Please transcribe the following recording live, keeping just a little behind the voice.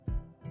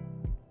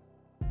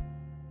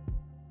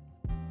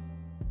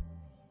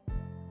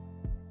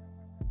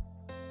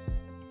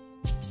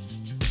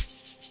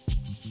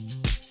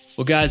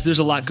Well, guys, there's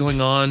a lot going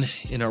on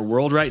in our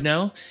world right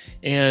now,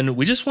 and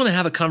we just want to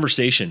have a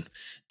conversation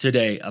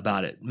today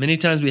about it. Many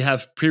times we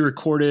have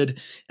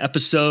pre-recorded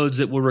episodes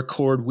that we'll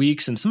record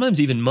weeks and sometimes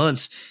even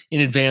months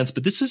in advance,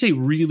 but this is a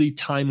really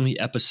timely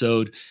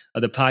episode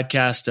of the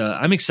podcast.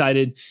 I'm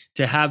excited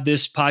to have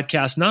this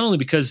podcast, not only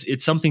because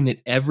it's something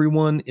that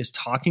everyone is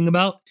talking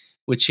about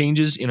with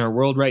changes in our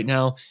world right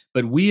now,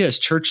 but we as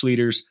church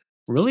leaders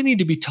really need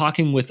to be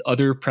talking with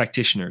other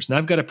practitioners. And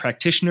I've got a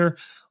practitioner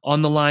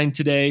on the line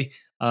today,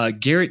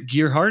 Garrett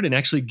Gearhart. And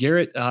actually,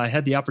 Garrett, I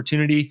had the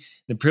opportunity,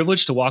 the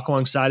privilege to walk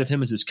alongside of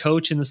him as his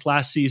coach in this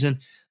last season.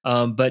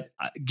 But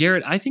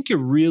Garrett, I think you're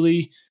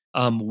really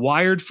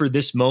wired for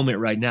this moment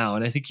right now.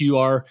 And I think you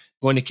are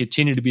going to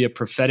continue to be a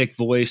prophetic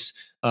voice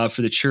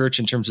for the church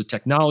in terms of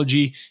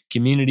technology,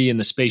 community, and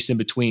the space in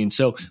between.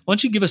 So why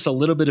don't you give us a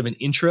little bit of an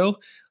intro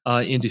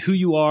into who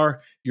you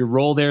are, your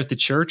role there at the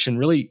church, and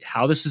really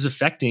how this is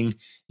affecting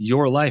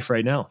your life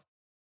right now?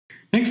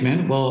 Thanks,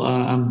 man. Well,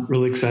 I'm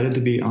really excited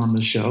to be on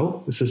the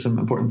show. This is some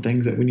important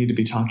things that we need to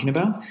be talking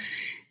about.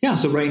 Yeah,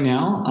 so right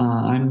now,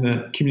 I'm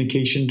the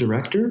communication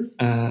director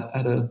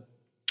at a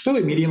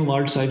probably medium,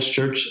 large-sized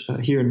church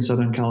here in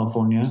Southern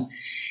California.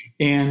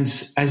 And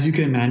as you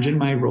can imagine,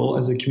 my role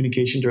as a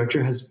communication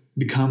director has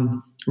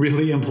become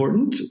really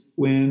important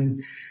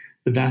when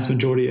the vast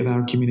majority of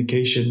our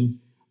communication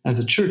as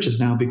a church has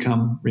now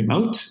become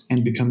remote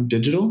and become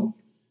digital.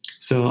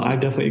 So I've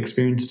definitely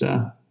experienced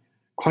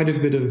quite a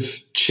bit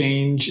of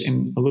change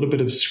and a little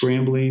bit of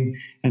scrambling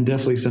and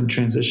definitely some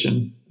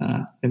transition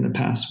in the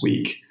past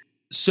week.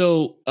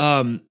 So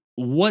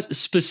what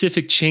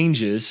specific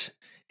changes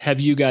have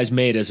you guys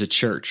made as a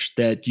church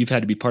that you've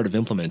had to be part of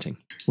implementing?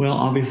 Well,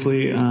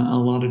 obviously, a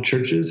lot of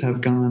churches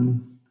have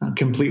gone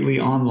completely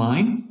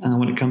online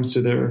when it comes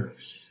to their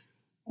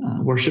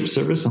worship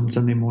service on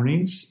Sunday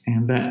mornings.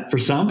 And that for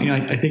some,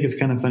 I think it's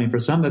kind of funny. For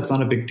some, that's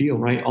not a big deal,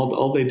 right?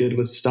 All they did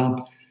was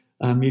stop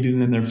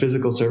meeting in their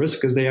physical service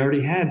because they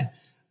already had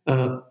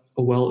a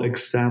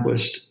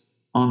well-established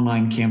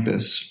online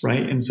campus,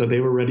 right? And so they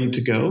were ready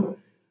to go.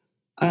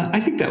 I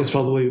think that was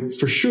probably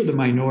for sure the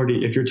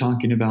minority if you're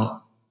talking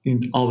about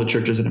all the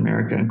churches in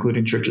America,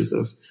 including churches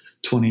of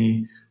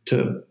 20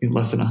 to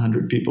less than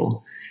 100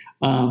 people.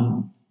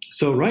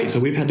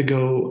 So we've had to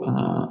go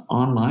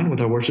online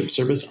with our worship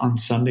service on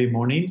Sunday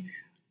morning,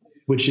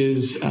 which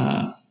is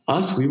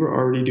us. We were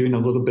already doing a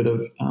little bit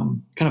of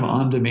kind of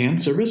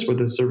on-demand service where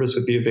the service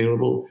would be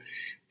available,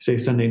 say,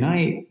 Sunday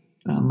night,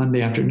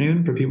 Monday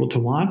afternoon for people to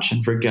watch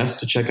and for guests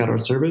to check out our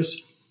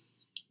service.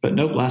 But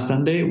nope, last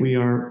Sunday we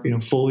are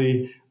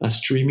fully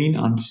streaming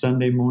on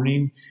Sunday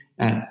morning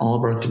at all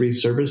of our 3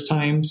 service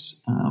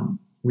times.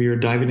 We are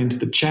diving into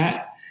the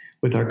chat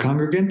with our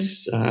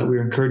congregants.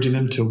 We're encouraging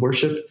them to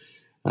worship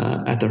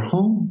at their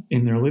home,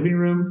 in their living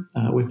room,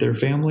 with their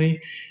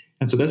family.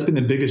 And so that's been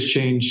the biggest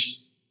change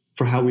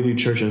for how we do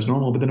church as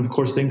normal. But then, of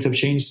course, things have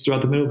changed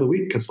throughout the middle of the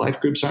week because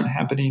life groups aren't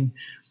happening.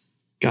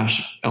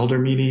 Elder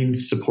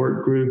meetings,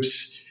 support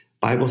groups,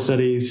 Bible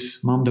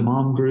studies,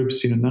 mom-to-mom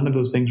groups, none of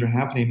those things are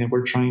happening. And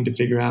we're trying to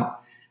figure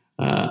out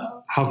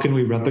how can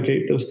we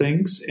replicate those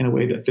things in a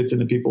way that fits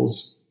into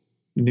people's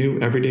new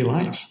everyday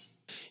life.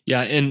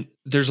 Yeah, and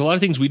there's a lot of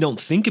things we don't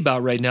think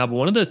about right now, but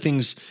one of the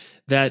things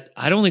that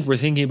I don't think we're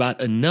thinking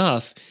about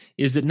enough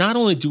is that not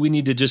only do we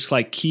need to just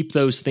keep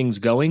those things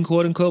going,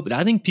 quote unquote, but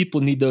I think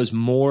people need those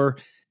more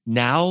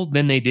now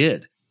than they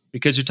did.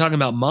 Because you're talking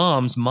about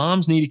moms.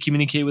 Moms need to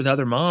communicate with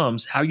other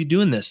moms. How are you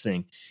doing this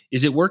thing?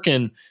 Is it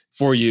working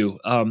for you?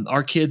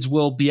 Our kids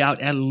will be out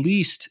at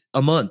least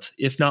a month,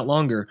 if not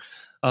longer.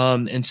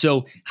 And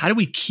so how do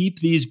we keep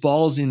these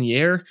balls in the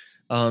air?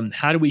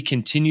 How do we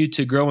continue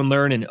to grow and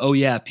learn?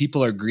 And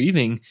people are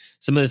grieving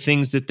some of the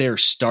things that they're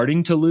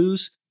starting to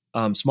lose,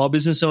 small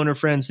business owner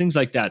friends, things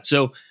like that.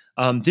 So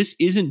this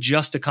isn't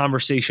just a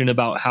conversation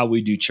about how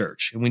we do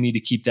church, and we need to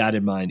keep that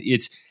in mind.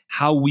 It's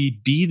how we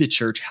be the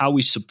church, how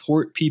we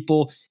support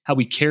people, how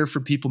we care for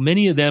people,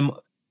 many of them,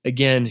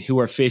 again, who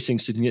are facing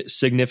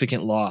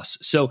significant loss.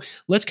 So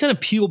let's kind of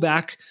peel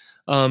back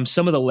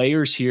some of the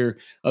layers here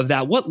of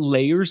that. What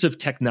layers of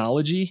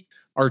technology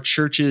are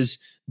churches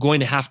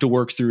going to have to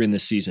work through in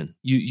this season?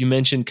 You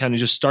mentioned kind of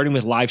just starting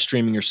with live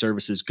streaming your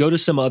services. Go to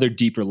some other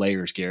deeper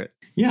layers, Garrett.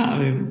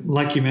 Yeah,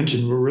 like you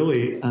mentioned, we're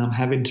really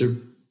having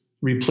to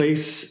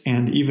replace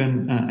and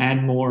even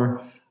add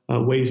more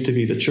ways to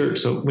be the church.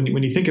 So when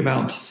you think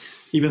about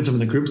even some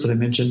of the groups that I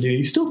mentioned,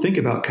 you still think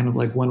about kind of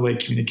like one-way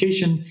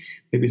communication.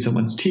 Maybe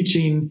someone's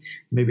teaching,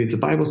 maybe it's a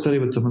Bible study,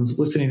 but someone's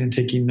listening and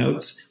taking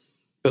notes.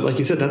 But like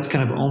you said, that's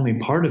kind of only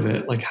part of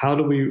it. Like, how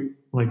do we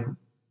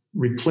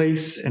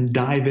replace and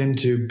dive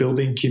into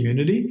building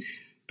community?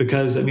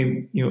 Because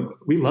we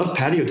love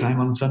patio time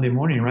on Sunday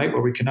morning, right?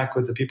 Where we connect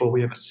with the people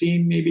we haven't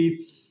seen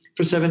maybe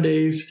for 7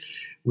 days.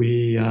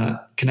 We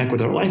connect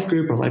with our life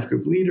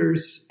group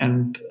leaders,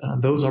 and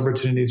those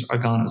opportunities are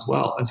gone as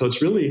well. And so it's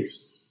really,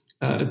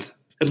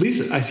 it's at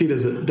least I see it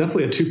as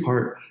definitely a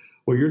 2-part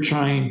where you're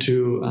trying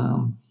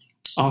to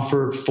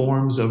offer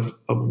forms of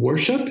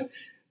worship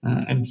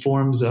and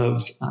forms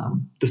of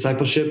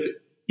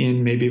discipleship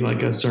in maybe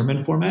like a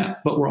sermon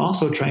format, but we're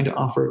also trying to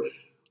offer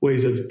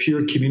ways of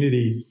pure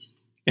community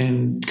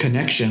and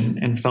connection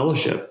and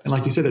fellowship. And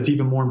like you said, it's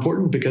even more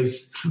important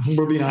because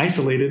we're being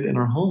isolated in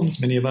our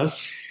homes, many of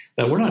us,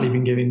 that we're not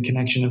even getting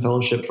connection and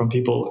fellowship from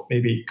people,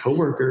 maybe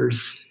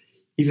coworkers,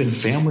 even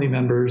family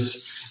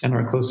members, and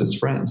our closest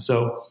friends.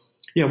 So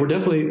yeah, we're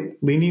definitely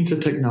leaning to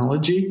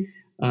technology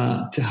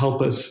to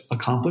help us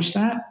accomplish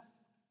that.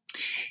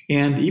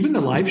 And even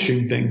the live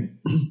stream thing,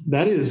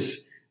 that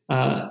is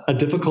a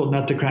difficult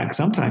nut to crack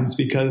sometimes,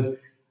 because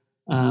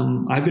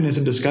I've been in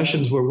some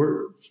discussions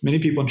where many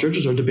people in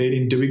churches are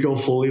debating, do we go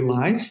fully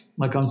live,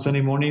 like on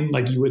Sunday morning,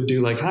 like you would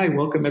do, like, hi,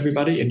 welcome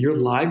everybody, and you're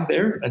live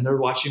there and they're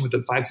watching with a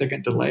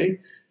 5-second delay?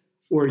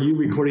 Or are you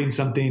recording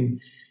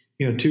something,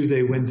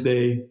 Tuesday,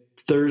 Wednesday,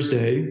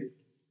 Thursday,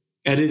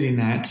 editing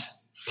that,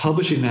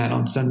 publishing that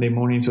on Sunday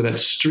morning, so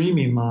that's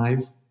streaming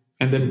live,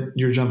 and then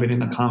you're jumping in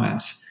the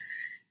comments?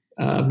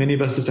 Many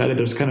of us decided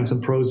there's kind of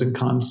some pros and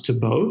cons to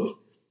both.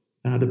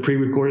 The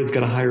pre-recorded's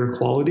got a higher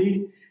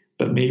quality,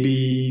 but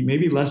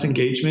maybe less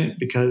engagement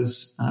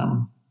because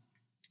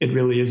it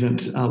really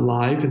isn't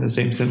live in the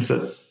same sense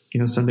that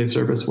Sunday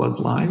service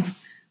was live.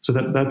 So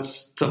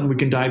that's something we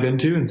can dive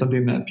into, and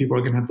something that people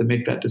are going to have to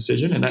make that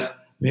decision. And that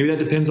maybe that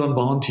depends on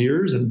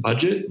volunteers and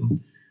budget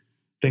and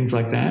things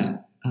like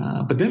that.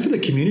 But then for the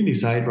community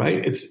side,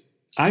 right?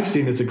 I've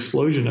seen this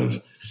explosion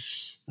of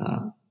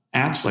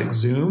apps like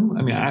Zoom.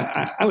 I mean,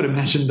 I would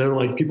imagine there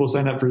were like people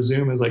sign up for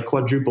Zoom is like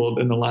quadrupled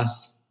in the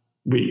last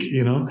week,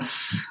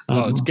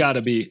 it's got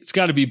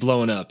to be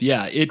blowing up.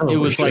 Yeah. It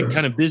was like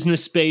kind of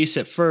business space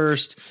at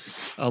first.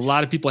 A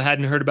lot of people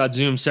hadn't heard about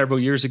Zoom several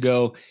years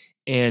ago,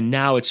 and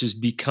now it's just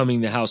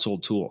becoming the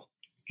household tool.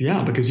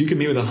 Yeah. Because you can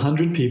meet with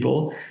 100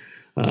 people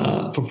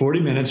for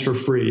 40 minutes for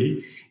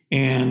free.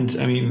 And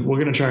I mean, we're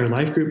going to try our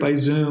life group by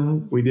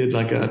Zoom. We did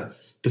like a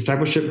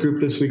discipleship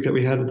group this week that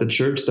we had at the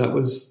church that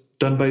was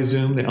done by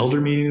Zoom. The elder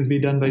meetings be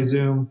done by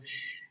Zoom.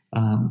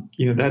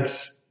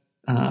 That's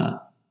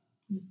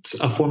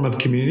a form of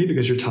community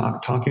because you're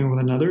talking with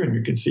one another and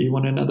you can see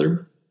one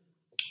another.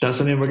 That's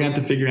something we're going to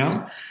have to figure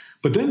out.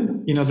 But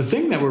then, the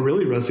thing that we're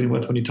really wrestling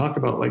with when you talk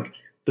about like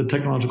the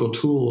technological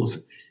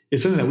tools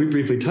is something that we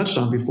briefly touched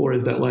on before,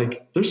 is that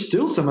like there's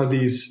still some of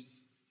these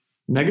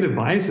negative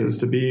biases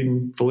to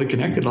being fully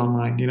connected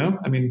online.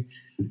 I mean,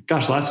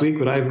 gosh, last week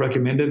would I have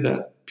recommended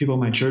that people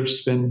in my church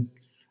spend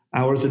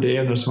hours a day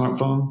on their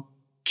smartphone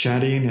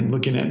chatting and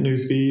looking at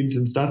news feeds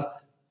and stuff?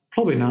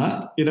 Probably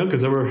not,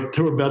 because there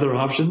were other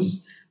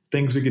options,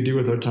 things we could do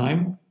with our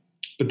time.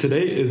 But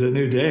today is a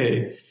new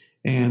day,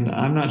 and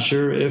I'm not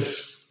sure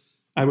if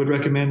I would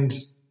recommend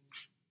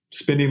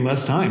spending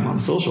less time on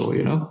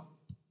social,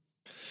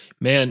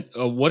 Man,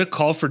 what a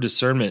call for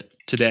discernment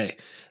today.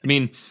 I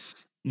mean,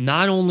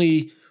 not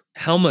only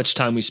how much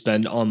time we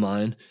spend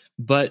online,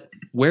 but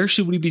where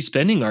should we be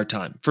spending our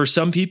time? For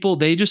some people,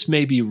 they just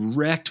may be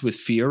wrecked with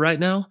fear right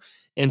now.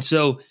 And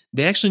so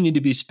they actually need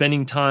to be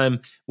spending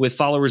time with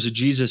followers of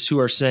Jesus who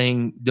are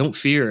saying, don't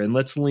fear, and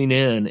let's lean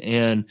in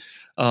and,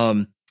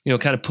 kind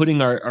of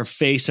putting our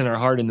face and our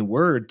heart in the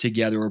word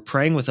together, or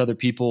praying with other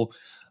people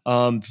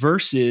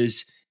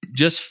versus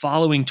just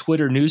following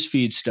Twitter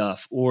newsfeed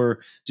stuff or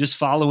just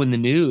following the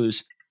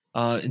news.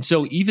 And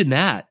so even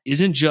that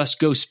isn't just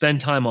go spend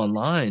time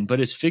online,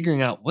 but is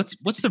figuring out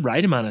what's the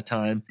right amount of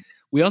time.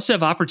 We also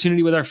have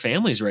opportunity with our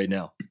families right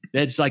now.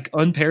 That's like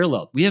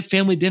unparalleled. We have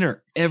family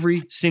dinner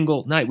every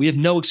single night. We have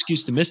no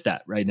excuse to miss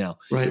that right now.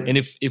 Right. And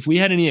if we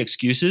had any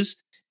excuses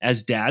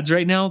as dads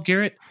right now,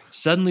 Garrett,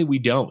 suddenly we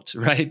don't,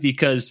 right?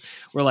 Because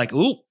we're like,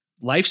 oh,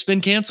 life's been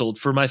canceled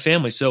for my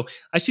family. So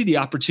I see the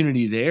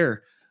opportunity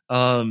there.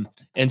 And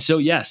so,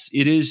 yes,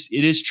 it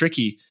is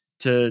tricky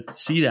to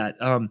see that.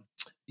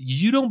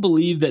 You don't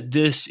believe that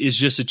this is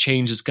just a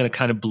change that's going to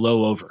kind of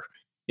blow over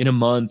in a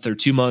month or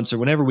 2 months or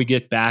whenever we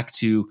get back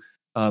to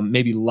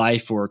maybe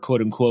life or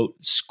quote unquote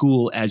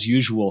school as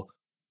usual.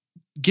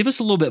 Give us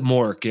a little bit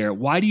more, Garrett.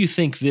 Why do you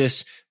think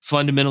this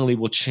fundamentally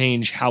will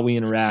change how we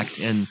interact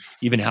and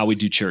even how we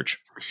do church?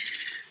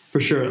 For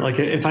sure. Like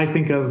if I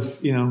think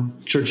of,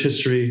 church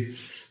history,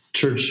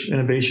 church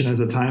innovation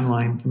as a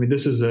timeline, I mean,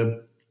 this is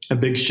a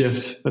big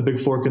shift, a big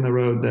fork in the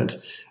road that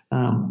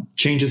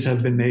changes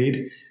have been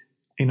made.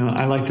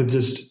 I like to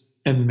just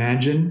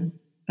imagine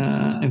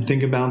and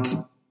think about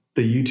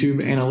the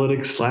YouTube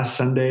analytics last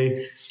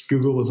Sunday.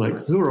 Google was like,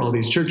 who are all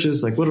these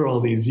churches? Like, what are all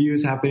these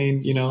views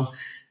happening?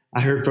 I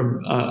heard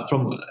from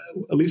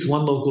at least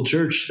one local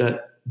church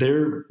that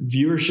their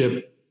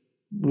viewership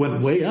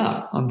went way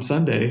up on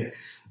Sunday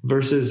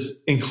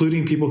versus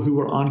including people who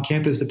were on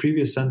campus the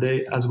previous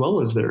Sunday, as well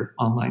as their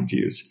online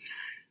views.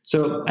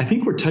 So I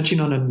think we're touching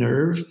on a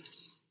nerve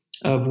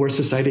of where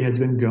society has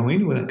been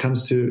going when it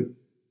comes to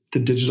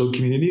digital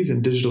communities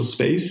and digital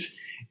space.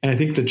 And I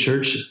think the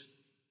church,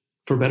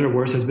 for better or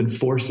worse, has been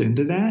forced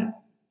into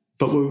that.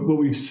 But what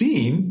we've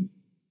seen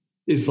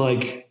is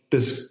like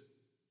this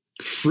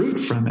fruit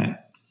from it.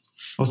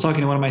 I was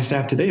talking to one of my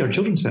staff today, our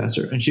children's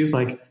pastor, and she's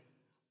like,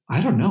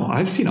 I don't know.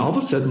 I've seen all of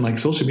a sudden like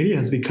social media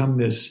has become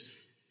this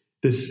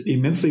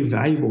immensely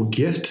valuable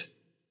gift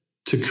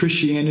to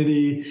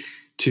Christianity,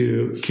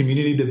 to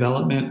community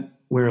development,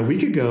 where a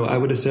week ago I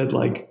would have said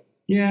like,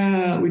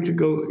 yeah, we could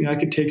go, I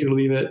could take it or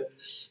leave it.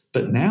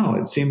 But now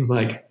it seems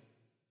like,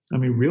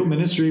 real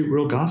ministry,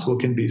 real gospel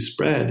can be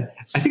spread.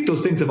 I think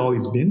those things have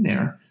always been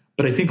there.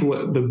 But I think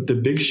what the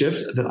big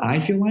shift that I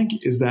feel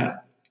like is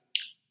that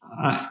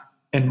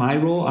in my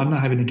role, I'm not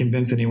having to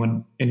convince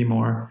anyone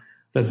anymore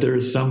that there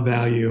is some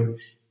value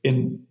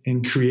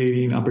in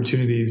creating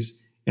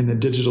opportunities in the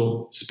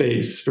digital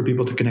space for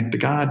people to connect to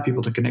God,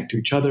 people to connect to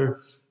each other,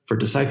 for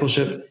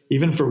discipleship,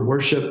 even for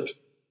worship,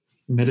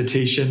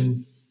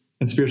 meditation,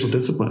 and spiritual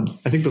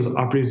disciplines. I think those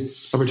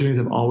opportunities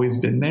have always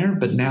been there,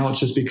 but now it's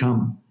just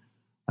become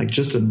like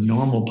just a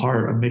normal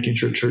part of making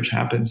sure church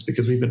happens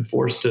because we've been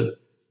forced to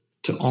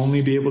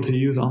only be able to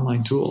use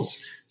online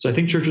tools. So I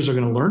think churches are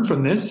going to learn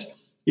from this,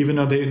 even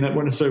though they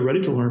weren't necessarily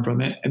ready to learn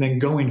from it. And then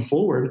going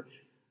forward,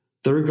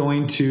 they're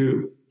going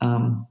to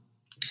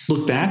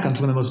look back on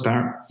some of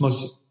the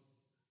most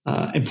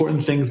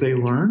important things they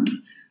learned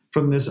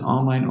from this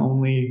online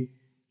only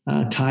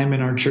time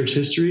in our church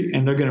history.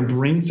 And they're going to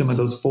bring some of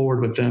those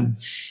forward with them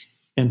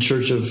in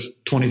Church of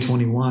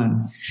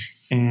 2021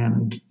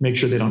 and make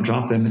sure they don't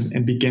drop them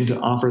and begin to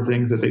offer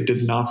things that they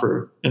didn't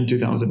offer in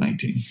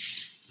 2019.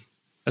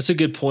 That's a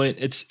good point.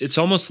 It's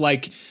almost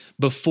like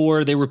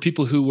before there were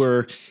people who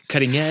were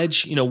cutting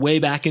edge, way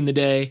back in the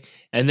day.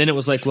 And then it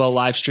was like, well,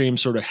 live stream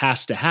sort of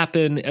has to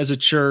happen as a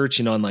church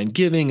and online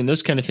giving and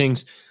those kind of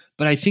things.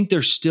 But I think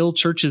there's still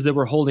churches that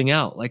were holding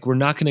out. Like we're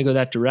not going to go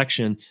that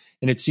direction.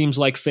 And it seems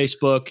like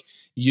Facebook,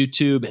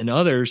 YouTube, and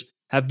others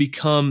have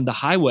become the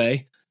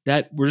highway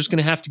that we're just going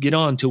to have to get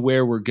on to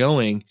where we're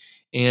going.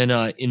 And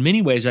in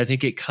many ways, I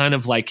think it kind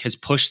of like has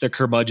pushed the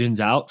curmudgeons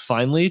out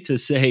finally to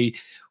say,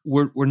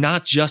 we're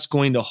not just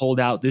going to hold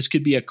out. This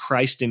could be a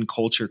Christ in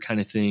culture kind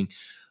of thing.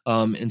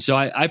 And so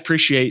I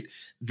appreciate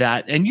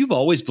that. And you've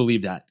always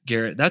believed that,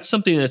 Garrett. That's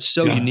something that's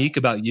so unique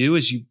about you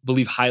is you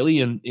believe highly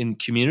in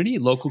community,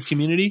 local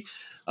community.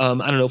 I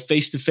don't know,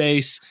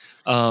 face-to-face,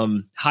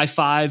 high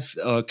five,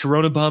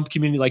 Corona bump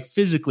community, like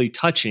physically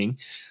touching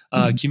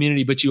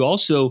community, but you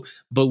also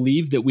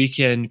believe that we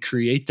can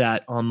create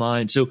that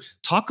online. So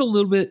talk a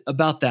little bit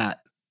about that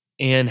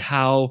and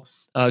how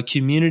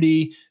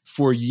community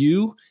for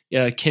you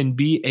can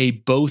be a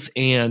both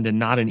and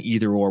not an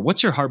either or.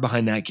 What's your heart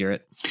behind that,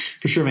 Garrett?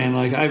 For sure, man.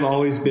 Like I've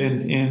always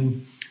been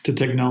into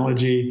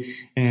technology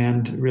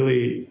and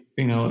really,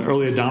 an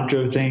early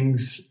adopter of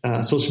things.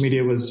 Social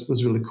media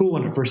was really cool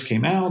when it first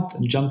came out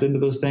and jumped into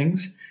those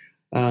things.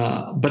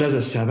 But as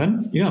a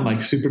 7, I'm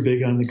like super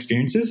big on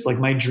experiences. Like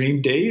my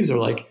dream days are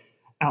like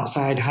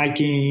outside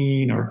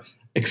hiking or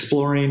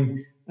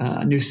exploring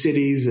new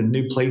cities and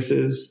new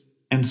places.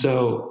 And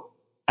so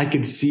I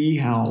could see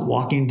how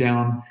walking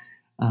down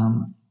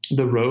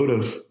the road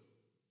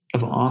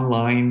of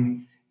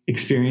online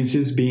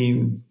experiences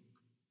being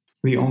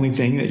the only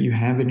thing that you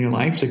have in your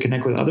life to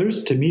connect with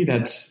others, to me,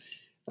 that's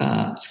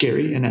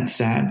scary and that's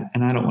sad.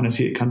 And I don't want to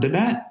see it come to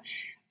that.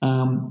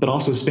 But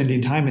also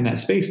spending time in that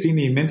space, seeing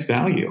the immense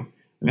value.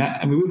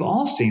 We've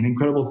all seen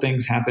incredible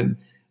things happen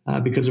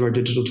because of our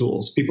digital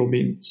tools, people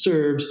being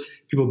served,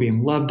 people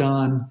being loved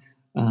on,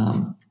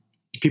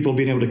 people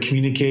being able to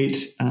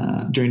communicate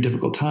during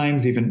difficult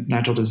times, even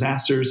natural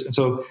disasters. And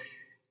so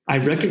I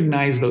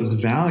recognize those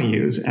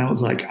values and I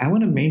was like, I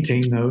want to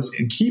maintain those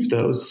and keep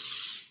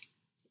those.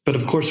 But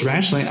of course,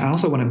 rationally, I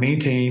also want to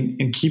maintain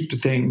and keep the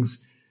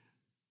things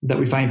that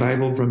we find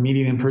valuable from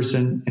meeting in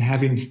person and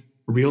having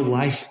real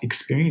life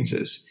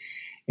experiences.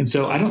 And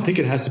so I don't think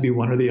it has to be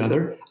one or the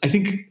other. I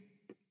think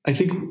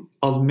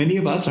many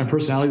of us, our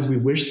personalities, we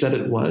wish that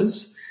it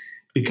was,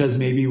 because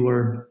maybe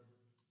we're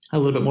a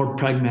little bit more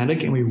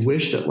pragmatic and we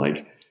wish that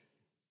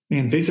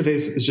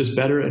face-to-face is just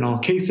better in all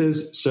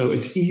cases. So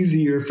it's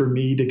easier for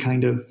me to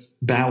kind of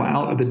bow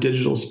out of the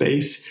digital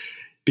space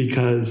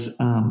because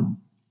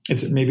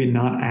it's maybe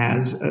not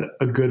as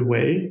a good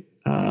way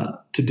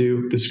to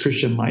do this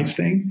Christian life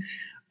thing.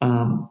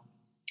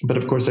 But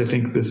of course, I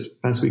think this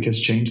past week has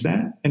changed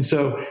that. And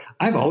so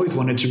I've always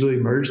wanted to really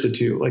merge the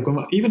two. Like when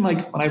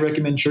I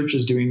recommend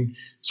churches doing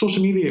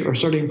social media or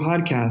starting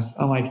podcasts,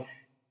 I'm like,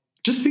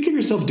 just think of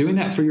yourself doing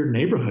that for your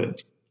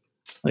neighborhood.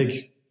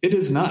 Like it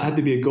does not have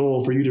to be a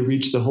goal for you to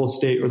reach the whole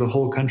state or the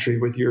whole country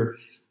with your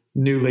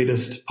new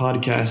latest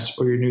podcast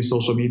or your new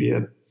social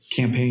media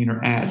campaign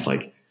or ad.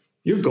 Like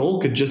your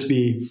goal could just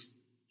be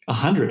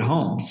 100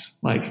 homes.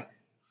 Like,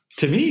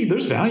 to me,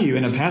 there's value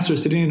in a pastor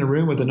sitting in a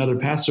room with another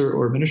pastor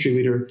or ministry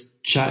leader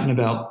chatting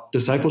about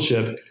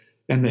discipleship,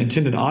 and the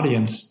intended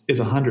audience is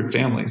 100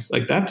 families.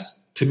 Like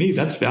to me,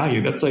 that's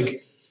value. That's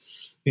like,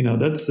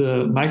 that's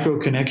micro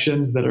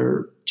connections that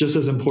are just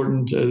as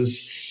important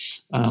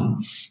as,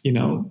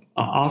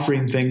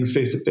 offering things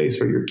face to face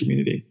for your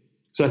community.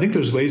 So I think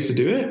there's ways to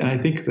do it. And I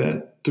think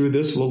that through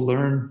this, we'll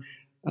learn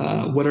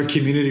what our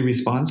community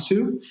responds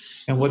to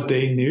and what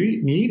they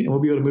need. And we'll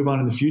be able to move on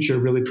in the future,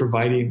 really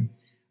providing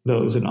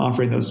those and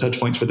offering those touch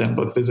points for them,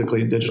 both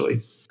physically and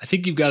digitally. I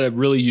think you've got a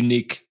really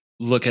unique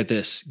look at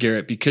this,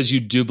 Garrett, because you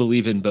do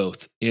believe in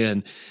both.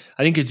 And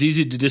I think it's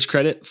easy to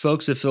discredit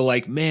folks if they're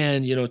like,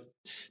 man,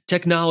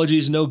 technology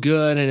is no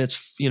good and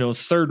it's,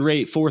 third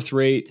rate, fourth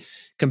rate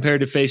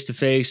compared to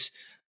face-to-face.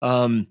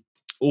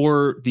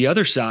 Or the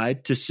other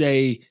side to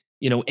say,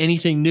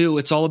 anything new,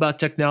 it's all about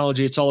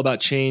technology. It's all about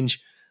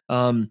change.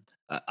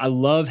 I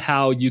love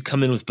how you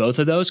come in with both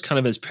of those kind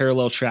of as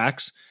parallel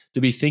tracks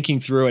to be thinking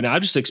through. And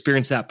I've just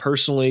experienced that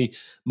personally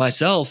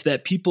myself,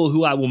 that people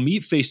who I will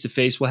meet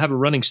face-to-face will have a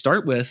running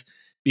start with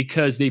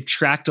because they've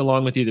tracked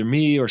along with either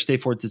me or Stay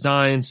Forth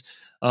Designs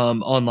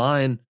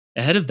online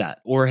ahead of that,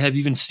 or have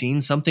even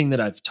seen something that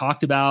I've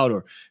talked about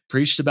or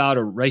preached about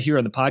or right here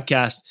on the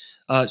podcast.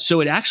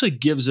 So it actually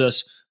gives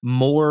us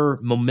more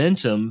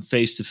momentum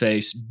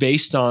face-to-face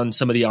based on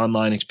some of the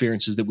online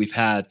experiences that we've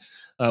had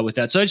with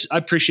that. So I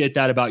appreciate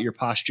that about your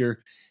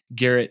posture,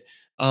 Garrett.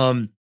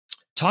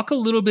 Talk a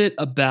little bit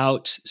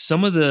about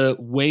some of the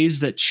ways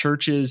that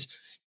churches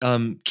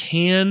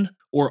can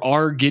or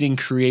are getting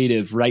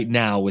creative right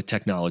now with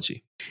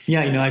technology.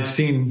 Yeah, I've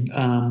seen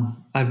a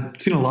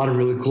lot of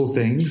really cool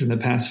things in the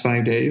past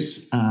 5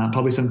 days.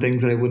 Probably some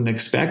things that I wouldn't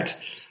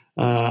expect.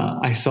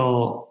 I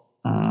saw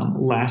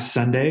last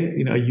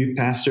Sunday, a youth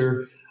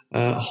pastor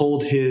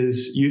hold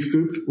his youth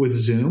group with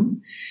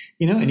Zoom.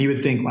 And you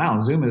would think, wow,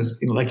 Zoom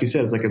is, like you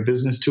said, it's like a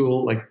business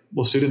tool. Like,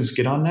 will students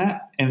get on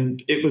that? And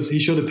he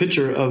showed a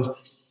picture of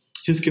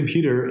his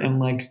computer and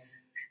like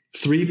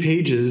 3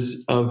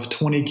 pages of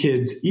 20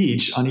 kids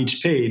each on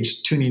each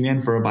page tuning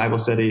in for a Bible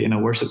study and a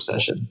worship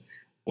session.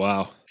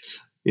 Wow.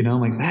 I'm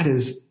like, that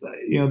is,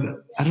 I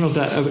don't know if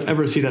I would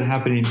ever see that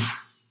happening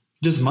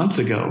just months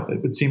ago.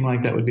 It would seem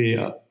like that would be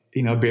a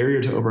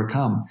barrier to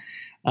overcome.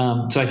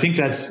 So I think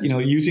that's,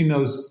 using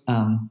those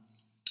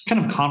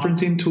kind of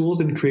conferencing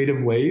tools in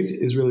creative ways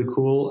is really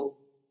cool.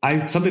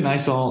 Something I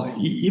saw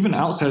even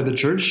outside of the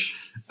church,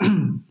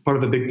 part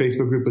of a big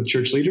Facebook group with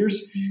church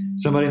leaders,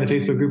 somebody in the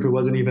Facebook group who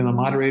wasn't even a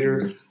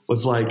moderator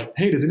was like,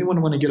 hey, does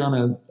anyone want to get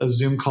on a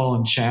Zoom call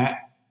and chat?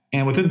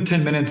 And within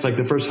 10 minutes, like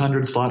the first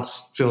 100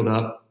 slots filled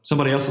up.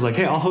 Somebody else was like,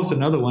 hey, I'll host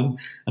another one.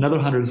 Another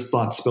 100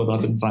 slots filled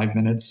up in 5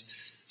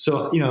 minutes.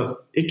 So,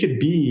 it could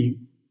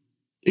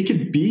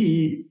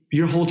be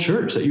your whole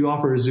church that you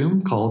offer a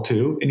Zoom call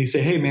to, and you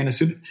say, hey man,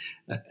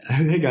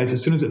 hey guys,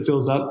 as soon as it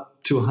fills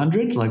up to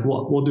 100, like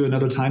we'll do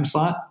another time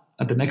slot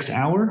at the next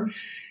hour.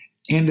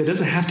 And it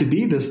doesn't have to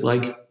be this,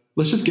 like,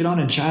 let's just get on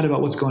and chat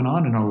about what's going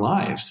on in our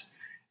lives.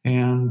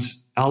 And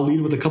I'll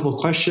lead with a couple of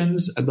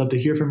questions. I'd love to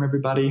hear from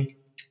everybody.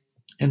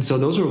 And so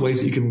those are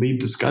ways that you can lead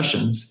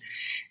discussions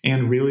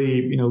and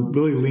really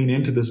lean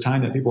into this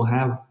time that people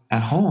have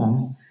at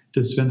home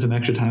to spend some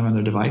extra time on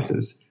their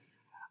devices.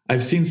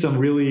 I've seen some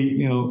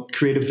really,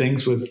 creative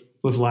things with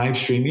live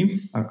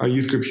streaming. Our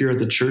youth group here at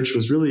the church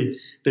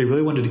they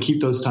really wanted to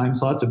keep those time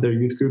slots of their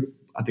youth group.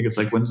 I think it's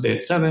like Wednesday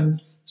at 7,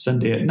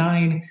 Sunday at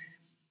 9.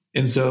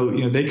 And so,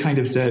 they kind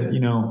of said,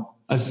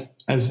 as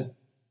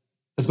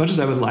much as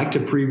I would like to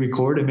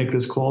pre-record and make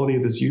this quality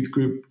of this youth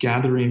group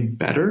gathering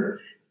better,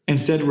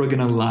 instead we're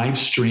going to live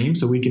stream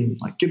so we can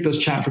like get those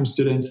chat from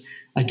students.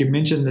 I can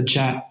mention the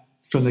chat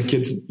from the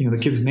kids, the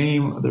kid's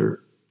name, they're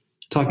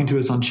talking to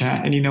us on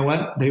chat. And you know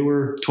what? They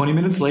were 20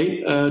 minutes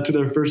late to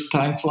their first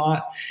time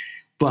slot.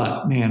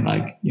 But man,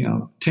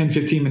 10,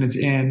 15 minutes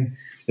in,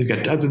 they've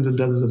got dozens and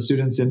dozens of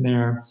students in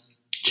there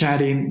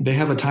chatting. They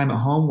have a time at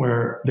home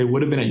where they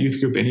would have been at youth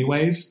group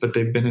anyways, but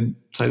they've been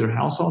inside their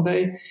house all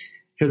day.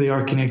 Here they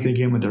are connected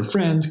again with their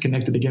friends,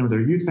 connected again with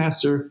their youth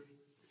pastor,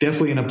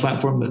 definitely in a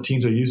platform that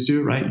teens are used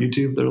to, right?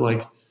 YouTube, they're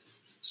like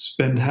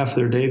spend half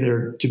their day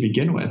there to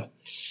begin with.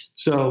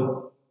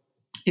 So,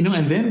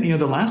 and then,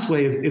 the last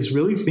way is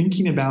really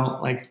thinking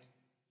about like,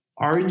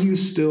 are you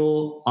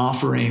still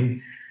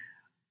offering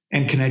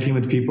and connecting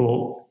with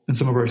people in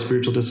some of our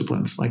spiritual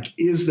disciplines? Like,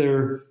 is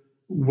there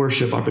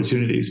worship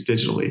opportunities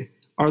digitally?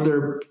 Are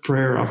there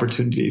prayer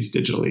opportunities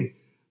digitally?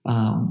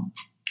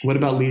 What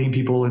about leading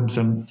people in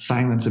some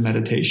silence and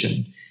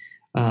meditation?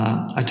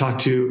 I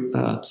talked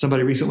to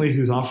somebody recently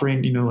who's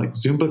offering, like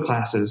Zumba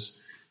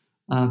classes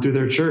through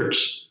their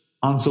church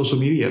on social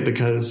media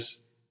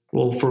because,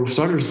 well, for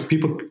starters,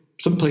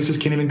 some places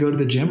can't even go to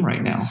the gym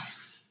right now.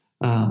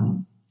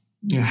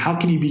 How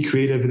can you be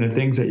creative in the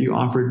things that you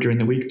offer during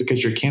the week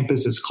because your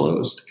campus is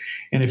closed?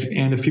 And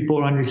if people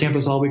are on your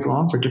campus all week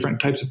long for different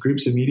types of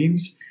groups and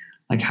meetings,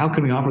 like how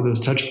can we offer those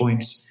touch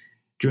points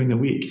during the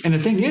week? And the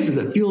thing is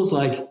it feels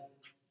like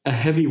a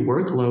heavy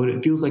workload.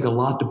 It feels like a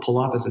lot to pull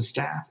off as a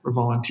staff or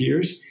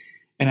volunteers.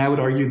 And I would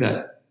argue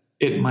that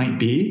it might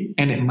be,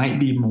 and it might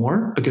be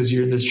more because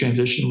you're in this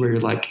transition where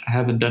you're like, I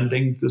haven't done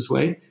things this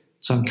way.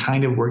 So I'm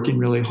kind of working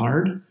really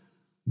hard.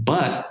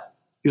 But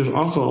there's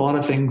also a lot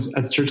of things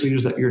as church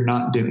leaders that you're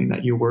not doing,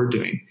 that you were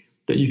doing,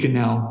 that you can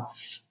now,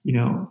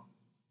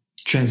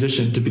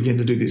 transition to begin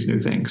to do these new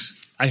things.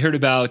 I heard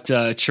about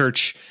a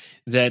church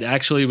that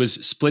actually was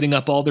splitting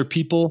up all their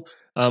people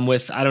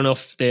with, I don't know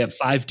if they have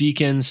 5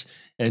 deacons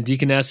and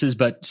deaconesses,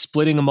 but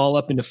splitting them all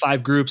up into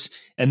 5 groups.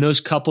 And those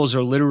couples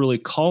are literally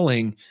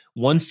calling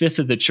 1/5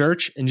 of the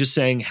church and just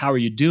saying, how are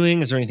you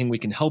doing? Is there anything we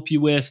can help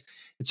you with?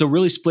 And so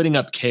really splitting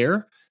up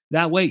care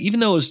that way, even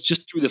though it was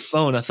just through the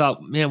phone, I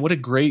thought, man, what a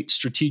great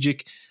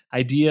strategic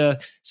idea.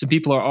 Some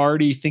people are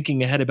already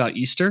thinking ahead about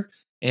Easter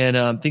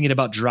and thinking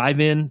about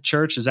drive-in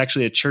church. There's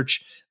actually a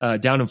church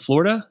down in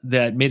Florida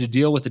that made a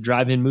deal with a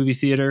drive-in movie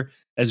theater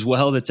as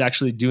well that's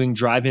actually doing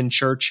drive-in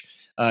church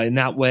in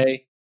that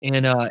way.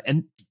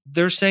 And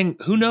they're saying,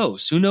 who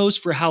knows? Who knows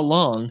for how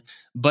long?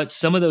 But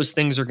some of those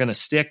things are going to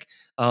stick.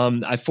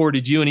 I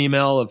forwarded you an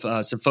email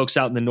of some folks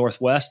out in the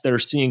Northwest that are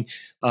seeing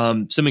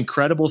some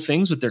incredible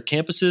things with their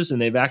campuses,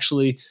 and they've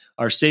actually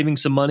are saving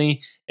some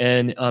money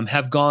and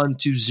have gone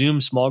to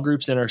Zoom small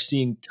groups and are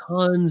seeing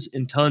tons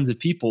and tons of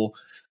people.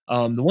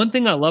 The one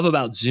thing I love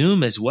about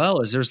Zoom as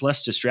well is there's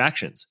less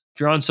distractions. If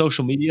you're on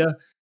social media,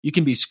 you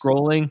can be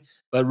scrolling,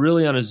 but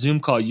really on a Zoom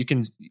call, you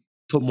can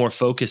put more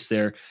focus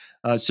there.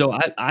 So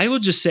I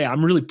would just say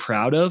I'm really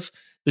proud of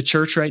the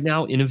church right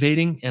now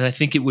innovating, and I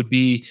think it would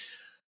be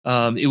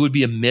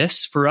a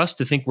miss for us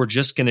to think we're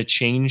just going to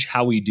change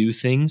how we do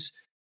things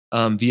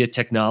via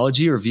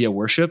technology or via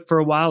worship for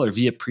a while or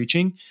via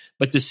preaching,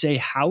 but to say,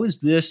 how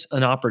is this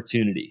an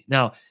opportunity?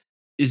 Now,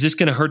 is this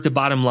going to hurt the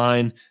bottom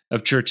line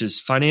of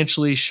churches?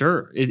 Financially,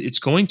 sure, it's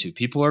going to.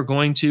 People are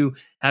going to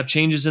have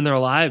changes in their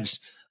lives.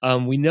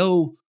 We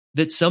know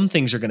that some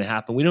things are going to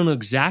happen. We don't know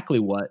exactly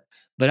what,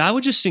 but I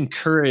would just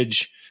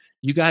encourage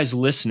you guys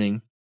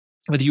listening,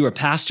 whether you're a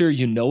pastor,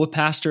 you know a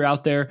pastor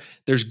out there,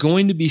 there's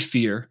going to be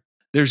fear.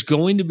 There's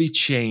going to be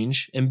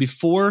change. And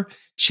before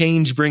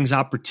change brings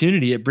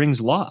opportunity, it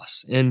brings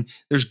loss. And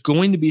there's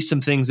going to be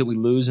some things that we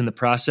lose in the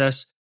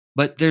process,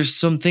 but there's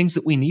some things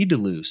that we need to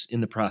lose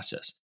in the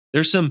process.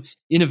 There's some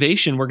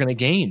innovation we're going to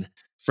gain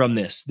from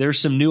this. There's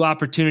some new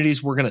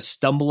opportunities we're going to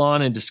stumble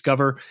on and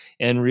discover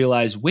and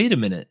realize, wait a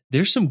minute,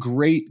 there's some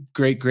great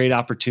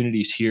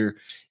opportunities here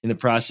in the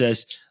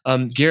process.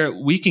 Garrett,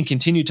 we can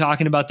continue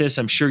talking about this.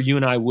 I'm sure you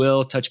and I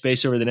will touch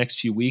base over the next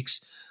few weeks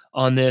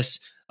on this.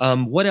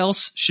 What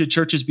else should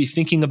churches be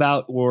thinking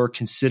about or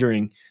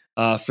considering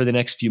for the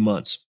next few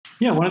months?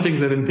 Yeah, one of the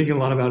things I've been thinking a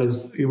lot about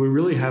is we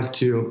really have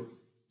to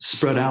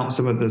spread out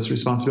some of this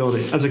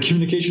responsibility. As a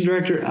communication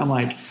director, I'm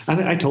like,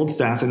 I told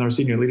staff and our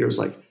senior leaders,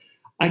 like,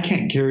 I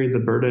can't carry the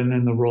burden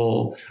and the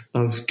role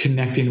of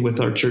connecting with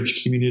our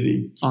church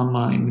community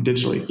online,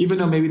 digitally, even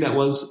though maybe that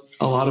was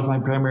a lot of my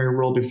primary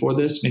role before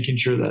this, making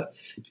sure that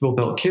people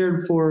felt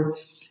cared for,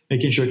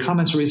 making sure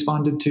comments were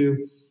responded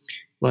to.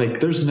 Like,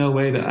 there's no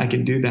way that I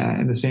can do that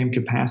in the same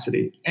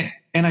capacity.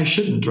 And I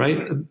shouldn't, right?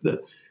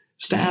 The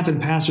staff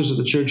and pastors of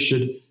the church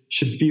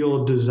should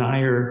feel a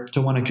desire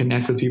to want to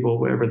connect with people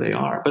wherever they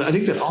are. But I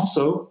think that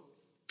also,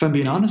 if I'm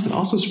being honest, it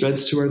also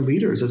spreads to our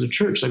leaders as a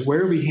church. Like,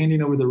 where are we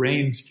handing over the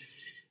reins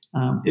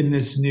in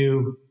this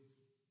new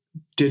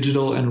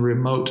digital and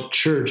remote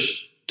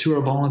church to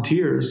our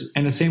volunteers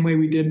in the same way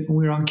we did when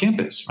we were on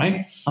campus,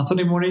 right? On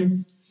Sunday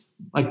morning,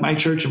 like my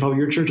church and probably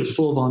your church is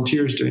full of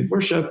volunteers doing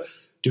worship,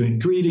 doing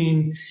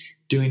greeting,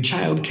 doing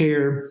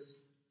childcare,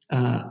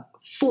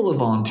 full of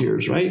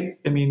volunteers, right?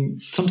 I mean,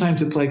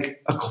 sometimes it's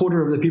like a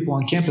quarter of the people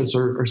on campus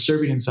are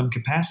serving in some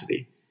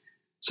capacity.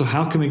 So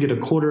how can we get a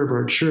quarter of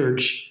our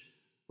church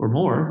or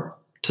more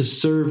to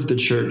serve the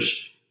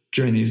church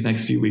during these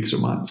next few weeks or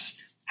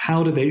months?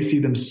 How do they see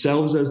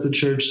themselves as the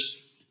church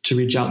to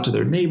reach out to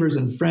their neighbors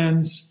and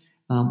friends,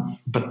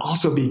 but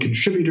also be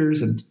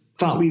contributors and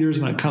thought leaders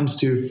when it comes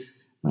to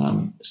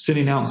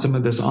sending out some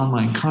of this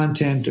online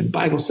content and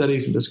Bible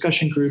studies and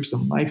discussion groups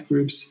and life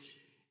groups,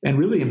 and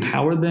really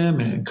empower them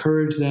and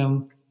encourage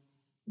them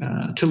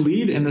to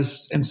lead in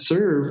this and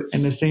serve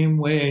in the same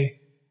way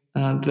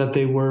that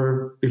they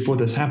were before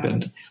this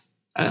happened.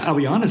 I'll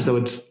be honest, though,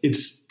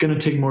 it's going to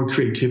take more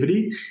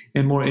creativity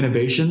and more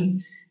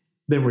innovation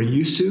than we're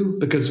used to,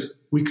 because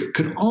we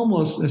could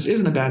almost, this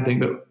isn't a bad thing,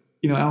 but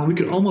Alan, we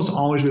could almost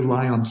always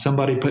rely on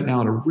somebody putting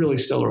out a really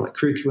stellar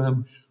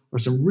curriculum or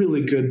some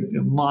really good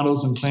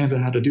models and plans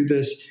on how to do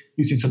this,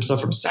 using some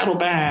stuff from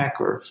Saddleback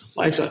or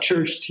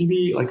Life.Church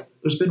TV. Like,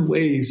 there's been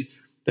ways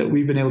that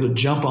we've been able to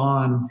jump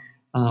on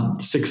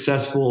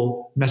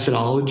successful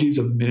methodologies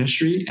of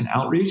ministry and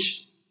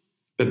outreach.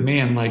 But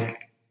man, like,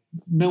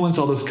 no one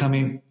saw this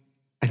coming.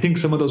 I think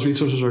some of those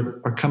resources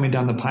are coming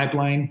down the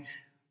pipeline,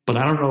 but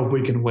I don't know if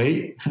we can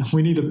wait.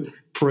 We need to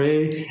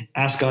pray,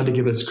 ask God to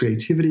give us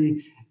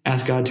creativity,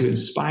 ask God to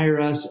inspire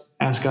us,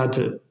 ask God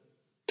to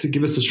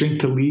give us the strength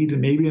to lead,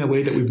 and maybe in a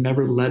way that we've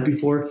never led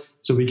before,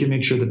 so we can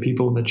make sure that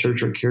people in the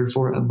church are cared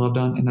for and loved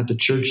on, and that the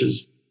church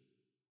is.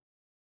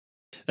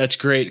 That's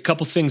great. A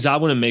couple things I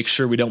want to make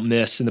sure we don't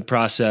miss in the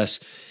process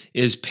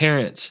is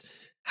parents.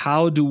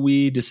 How do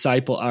we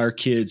disciple our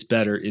kids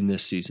better in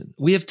this season?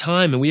 We have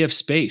time and we have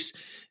space.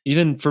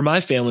 Even for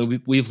my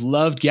family, we've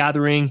loved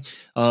gathering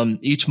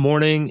each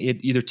morning at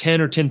either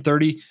 10 or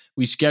 10:30.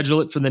 We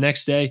schedule it for the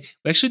next day.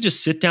 We actually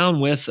just sit down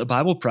with a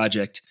Bible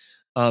Project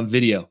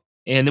video,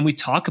 and then we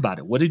talk about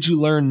it. What did you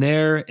learn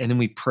there? And then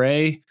we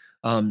pray.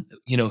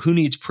 Who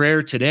needs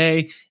prayer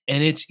today?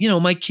 And it's,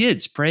 my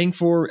kids praying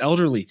for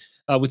elderly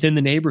within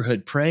the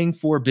neighborhood, praying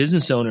for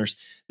business owners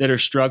that are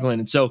struggling.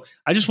 And so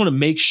I just want to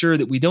make sure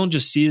that we don't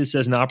just see this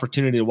as an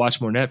opportunity to watch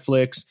more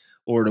Netflix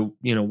or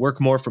to, work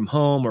more from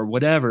home or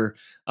whatever.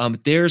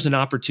 There's an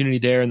opportunity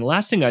there. And the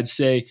last thing I'd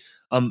say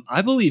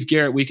I believe,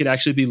 Garrett, we could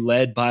actually be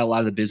led by a lot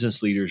of the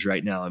business leaders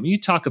right now. I mean, you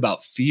talk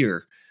about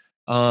fear.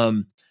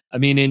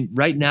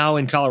 Right now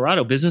in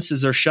Colorado,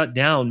 businesses are shut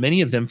down,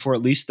 many of them for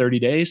at least 30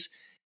 days.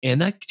 And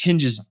that can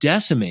just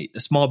decimate a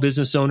small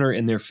business owner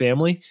and their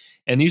family.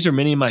 And these are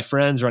many of my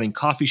friends running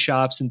coffee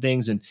shops and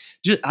things. And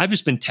I've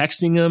just been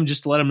texting them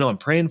just to let them know I'm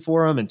praying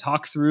for them and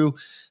talk through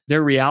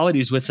their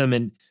realities with them.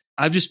 And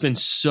I've just been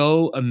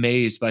so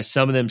amazed by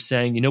some of them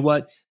saying, you know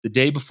what, the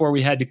day before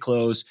we had to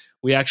close,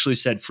 we actually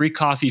said free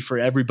coffee for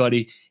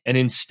everybody. And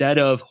instead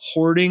of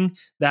hoarding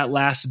that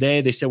last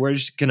day, they said, we're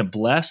just going to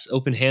bless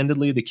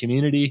open-handedly the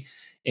community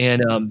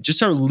and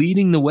just are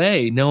leading the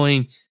way,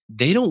 knowing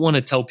they don't want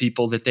to tell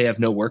people that they have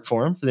no work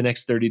for them for the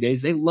next 30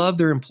 days. They love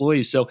their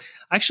employees. So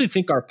I actually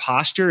think our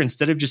posture,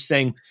 instead of just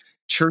saying,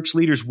 church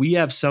leaders, we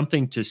have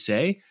something to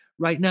say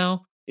right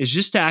now, is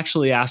just to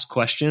actually ask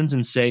questions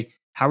and say,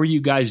 how are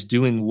you guys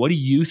doing? What do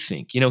you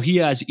think? He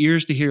has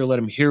ears to hear. Let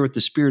him hear what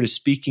the Spirit is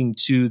speaking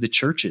to the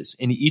churches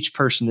and each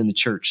person in the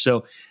church.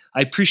 So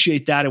I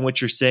appreciate that. And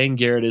what you're saying,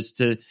 Garrett, is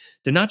to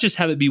not just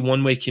have it be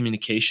one-way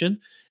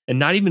communication and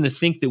not even to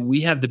think that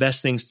we have the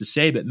best things to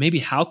say, but maybe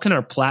how can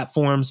our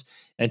platforms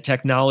and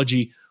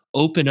technology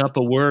open up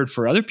a word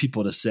for other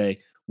people to say,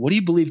 what do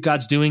you believe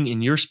God's doing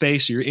in your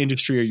space or your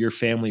industry or your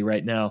family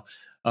right now?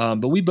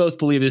 But we both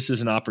believe this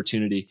is an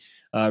opportunity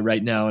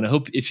right now. And I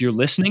hope if you're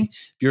listening,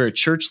 if you're a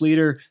church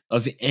leader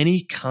of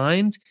any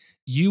kind,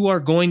 you are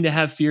going to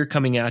have fear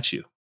coming at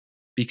you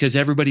because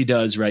everybody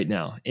does right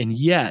now. And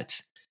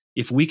yet,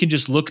 if we can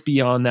just look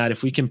beyond that,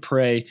 if we can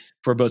pray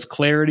for both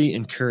clarity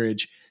and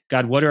courage,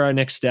 God, what are our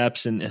next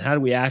steps and how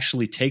do we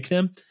actually take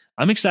them?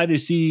 I'm excited to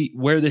see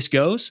where this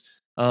goes.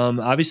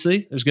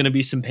 Obviously, there's going to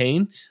be some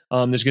pain.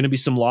 There's going to be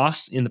some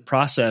loss in the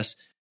process.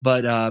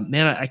 But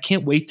man, I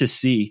can't wait to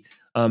see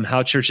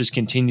how churches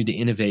continue to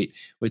innovate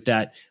with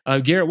that.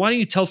 Garrett, why don't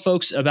you tell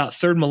folks about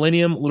Third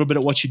Millennium, a little bit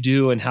of what you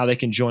do and how they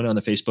can join on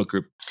the Facebook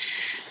group?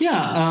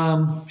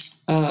 Yeah.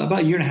 About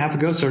a year and a half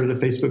ago, started a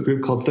Facebook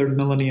group called Third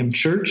Millennium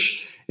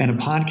Church and a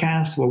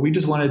podcast where we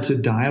just wanted to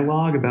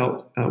dialogue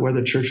about where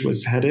the church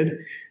was headed.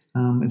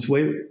 It's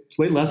way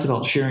less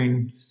about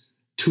sharing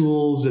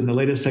tools and the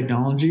latest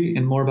technology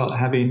and more about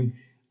having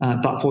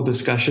thoughtful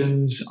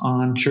discussions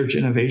on church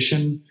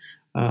innovation.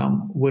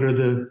 What are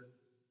the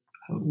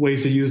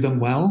ways to use them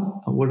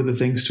well? What are the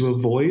things to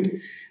avoid?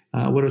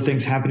 What are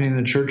things happening in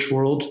the church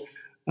world,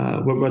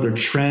 whether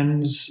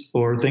trends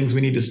or things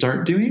we need to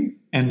start doing,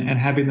 and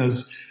having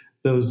those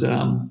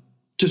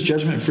just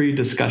judgment-free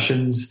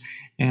discussions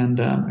and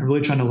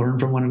really trying to learn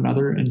from one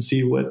another and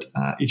see what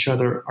each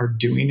other are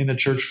doing in the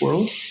church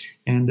world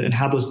and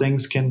how those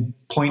things can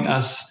point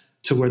us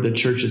to where the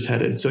church is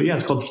headed. So yeah,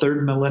 it's called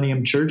Third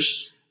Millennium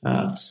Church.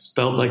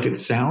 Spelled like it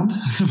sounds.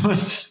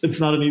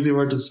 It's not an easy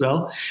word to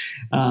spell.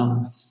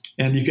 And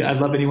I'd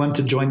love anyone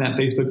to join that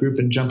Facebook group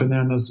and jump in there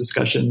in those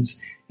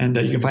discussions. And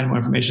you can find more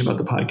information about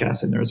the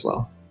podcast in there as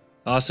well.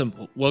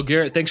 Awesome. Well,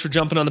 Garrett, thanks for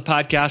jumping on the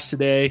podcast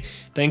today.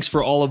 Thanks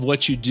for all of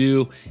what you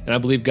do. And I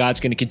believe God's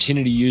going to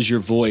continue to use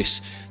your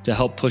voice to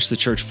help push the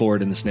church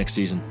forward in this next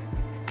season.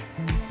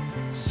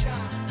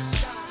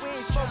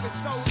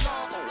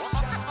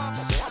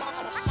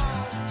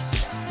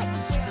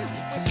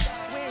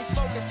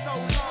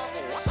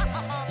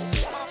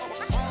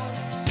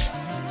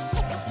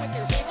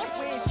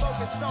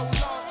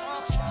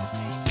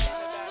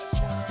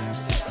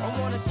 I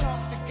wanna talk